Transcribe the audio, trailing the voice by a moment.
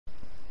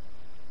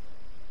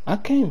I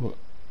can't,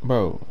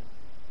 bro.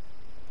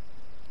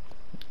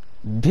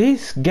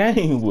 This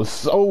game was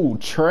so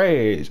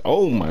trash.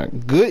 Oh my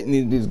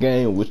goodness, this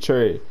game was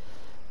trash.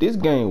 This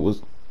game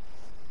was.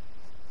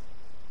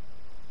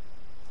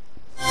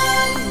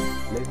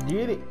 Let's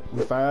get it.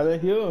 We finally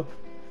here.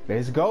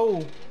 Let's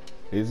go.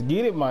 Let's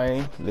get it,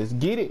 man. Let's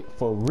get it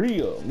for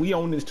real. We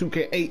on this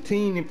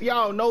 2K18. If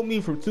y'all know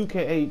me from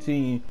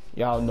 2K18,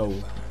 y'all know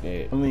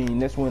that. I mean,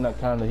 that's when I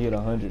kind of hit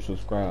 100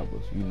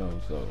 subscribers, you know.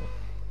 So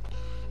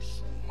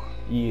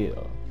yeah,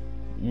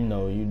 you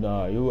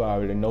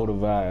already know the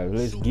vibes.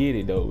 Let's get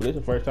it though. This is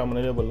the first time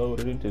I ever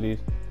loaded into this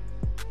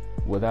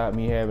without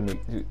me having to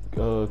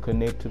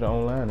connect to the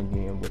online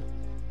again. But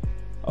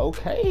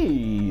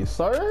okay,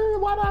 sir,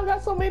 why do I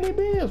got so many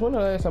bills? When the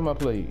last time I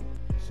played?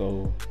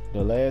 So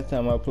the last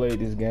time I played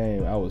this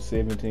game, I was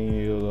 17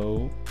 years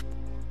old.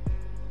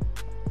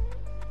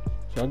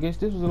 So I guess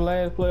this was the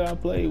last player I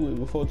played with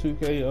before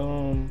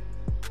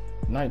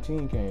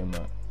 2K19 came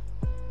out.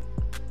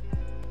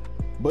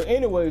 But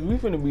anyways, we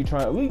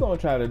gonna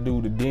try to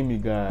do the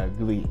demigod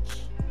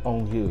glitch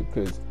on here,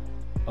 cause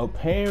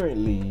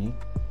apparently,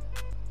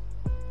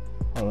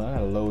 hold on, I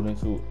gotta load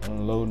into a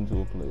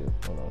player.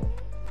 Hold on,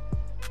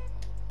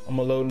 I'm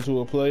gonna load into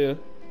a player,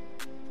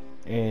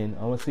 and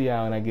I'm gonna see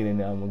how when I get in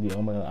there. I'm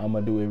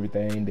gonna do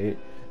everything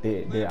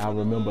that I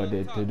remember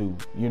to do.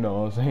 You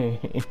know what I'm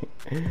saying?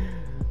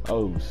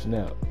 Oh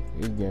snap!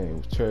 This game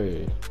was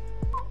trash.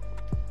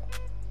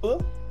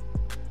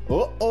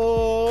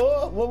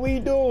 Uh-oh, what we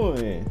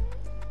doing?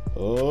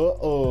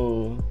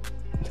 Uh-oh.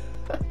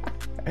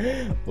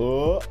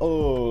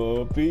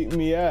 Uh-oh, beat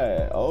me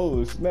out.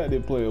 Oh, snap,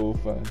 that player was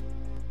fun.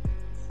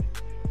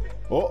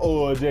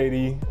 Uh-oh,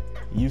 JD.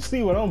 You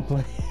see what I'm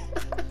playing?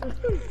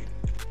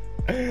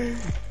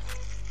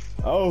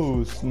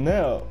 Oh,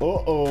 snap.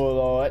 Uh-oh,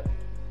 Lord.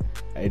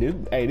 Hey, this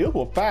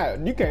was fire.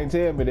 You can't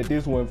tell me that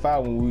this wasn't fire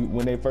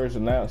when they first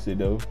announced it,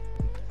 though.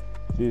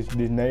 This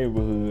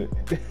neighborhood.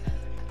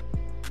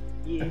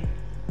 Yeah.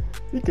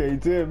 You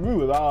can't tell me we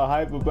was all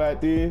hype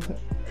about this.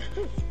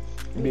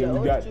 Then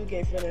we got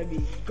 2K finna be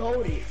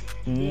goated.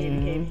 Then it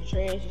became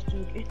trash as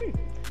 2K.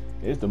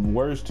 It's the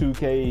worst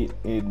 2K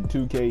in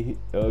 2K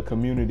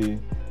community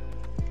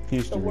history.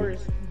 It's the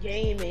worst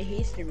game in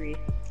history.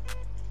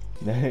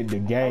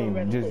 The game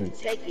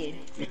just Tekken.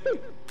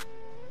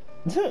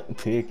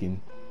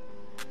 Tekken.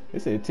 They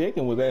said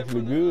Tekken was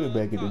actually good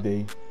back in the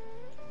day.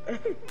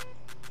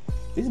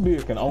 This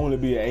build can only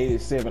be an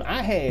 87.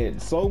 I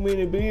had so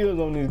many builds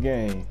on this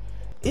game.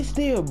 It's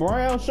still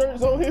brown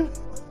shirts on here.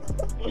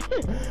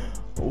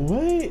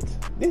 What?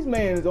 This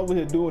man is over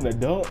here doing a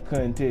dunk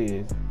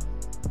contest.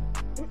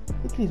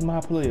 Look at this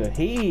myplayer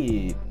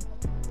head.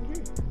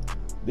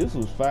 This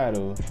was fire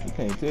though. You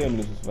can't tell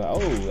me this was fire.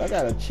 Oh, I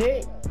got a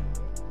check.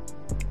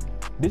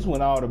 This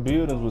when all the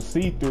buildings was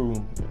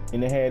see-through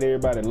and they had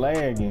everybody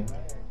lagging.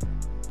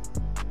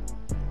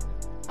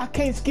 I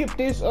can't skip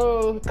this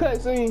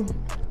cutscene.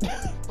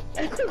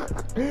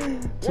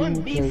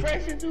 One be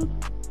fresh into?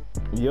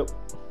 Yep.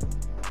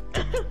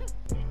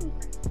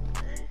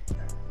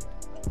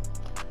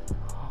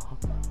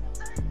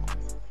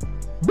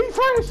 Be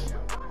fresh!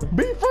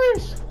 Be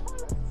fresh!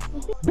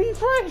 Be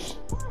fresh!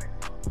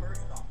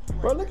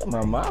 Bro, look at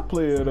my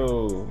player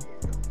though.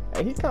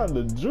 Hey, he kind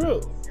of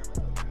drip.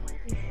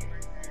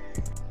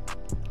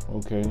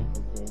 Okay.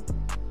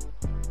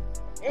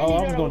 Oh,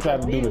 I was gonna try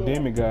to do the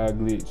demigod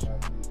glitch.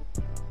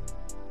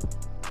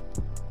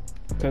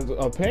 Cause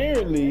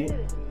apparently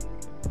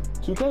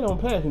 2K don't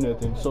patch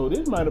nothing, so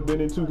this might have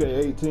been in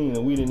 2K18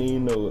 and we didn't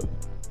even know it.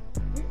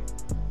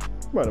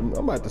 I'm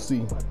about to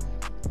see.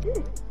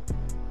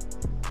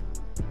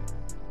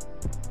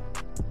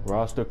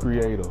 Roster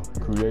creator,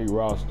 create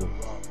roster.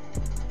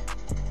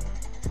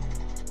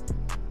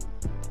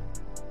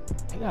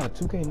 They got a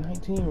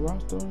 2K19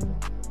 roster on here.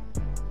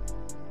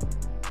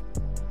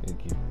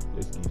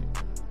 Let's get it.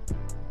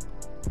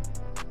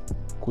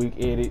 Quick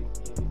edit.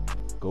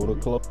 Go to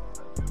club.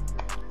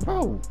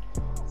 Bro.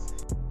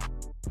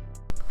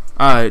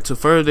 Alright, to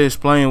further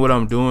explain what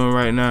I'm doing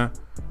right now,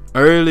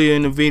 earlier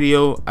in the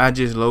video I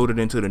just loaded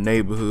into the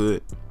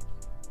neighborhood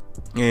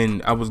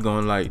and I was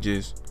gonna like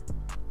just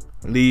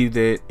leave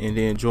that and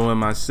then join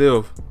my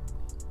session,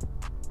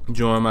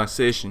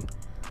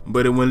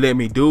 but it wouldn't let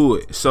me do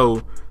it.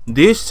 So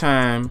this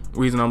time,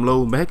 reason I'm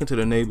loading back into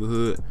the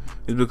neighborhood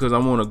is because I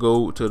want to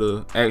go to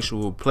the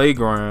actual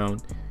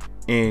playground,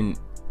 and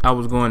I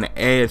was going to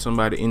add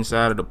somebody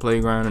inside of the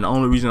playground, and the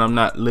only reason I'm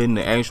not letting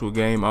the actual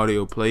game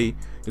audio play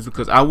is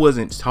because I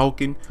wasn't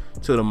talking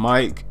to the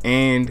mic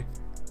and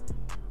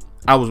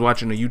I was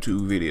watching a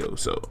YouTube video,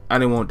 so I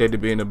didn't want that to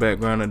be in the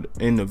background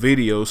in the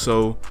video.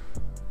 So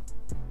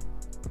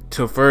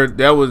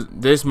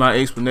that's my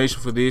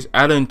explanation for this.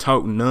 I didn't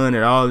talk none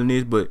at all in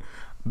this, but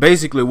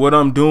basically what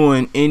I'm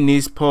doing in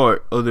this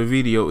part of the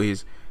video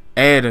is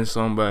adding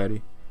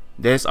somebody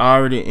that's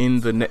already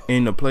in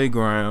the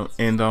playground,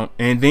 and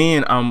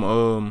then I'm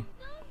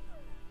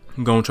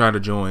gonna try to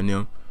join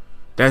them.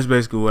 That's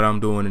basically what I'm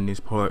doing in this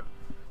part.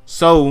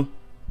 So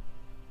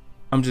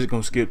I'm just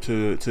gonna skip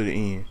to the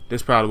end.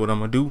 That's probably what I'm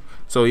gonna do.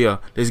 So yeah,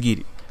 let's get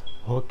it.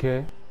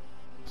 Okay.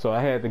 So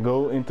I had to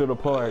go into the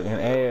park and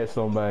add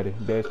somebody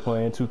that's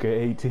playing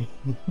 2K18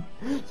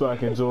 so I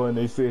can join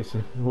their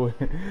session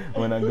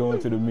when I go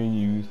into the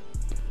menus.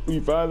 We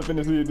finally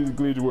finna see if this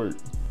glitch work.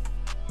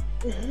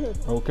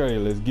 Okay,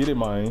 let's get it,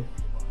 man.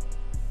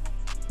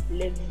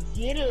 Let's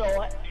get it,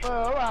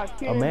 Lord.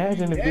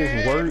 Imagine if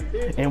this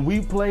worked and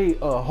we played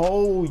a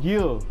whole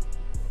year.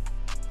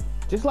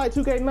 Just like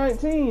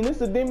 2K19, this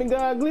is a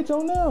demigod glitch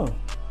on now.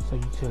 So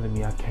you telling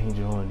me I can't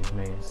join this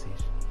man's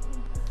session?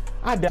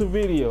 I did the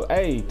video.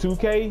 Hey,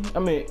 2K, I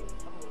mean,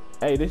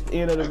 hey, this the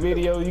end of the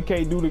video. You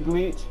can't do the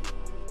glitch.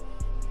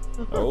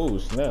 Oh,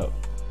 snap.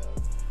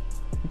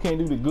 You can't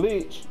do the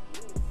glitch.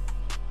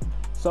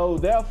 So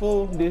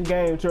therefore, this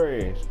game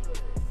trash.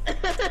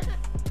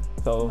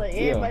 So like,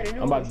 yeah, everybody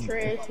knew it was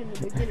trash in the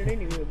beginning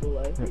anyway, but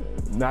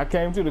like. Now I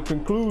came to the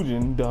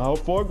conclusion, the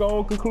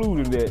foregone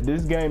conclusion, that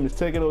this game is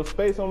taking up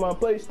space on my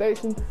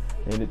PlayStation,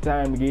 and it's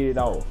time to get it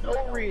off.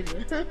 No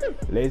reason.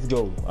 Let's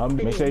go.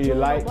 Make sure you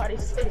like.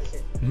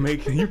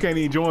 You can't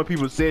even join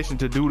people's session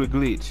to do the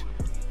glitch.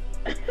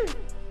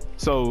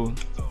 So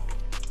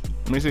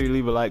make sure you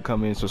leave a like,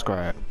 comment,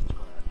 subscribe.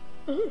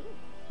 This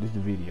is the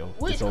video.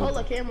 Which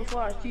color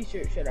camouflage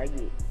t-shirt should I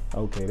get?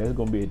 Okay, that's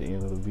gonna be at the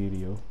end of the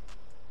video.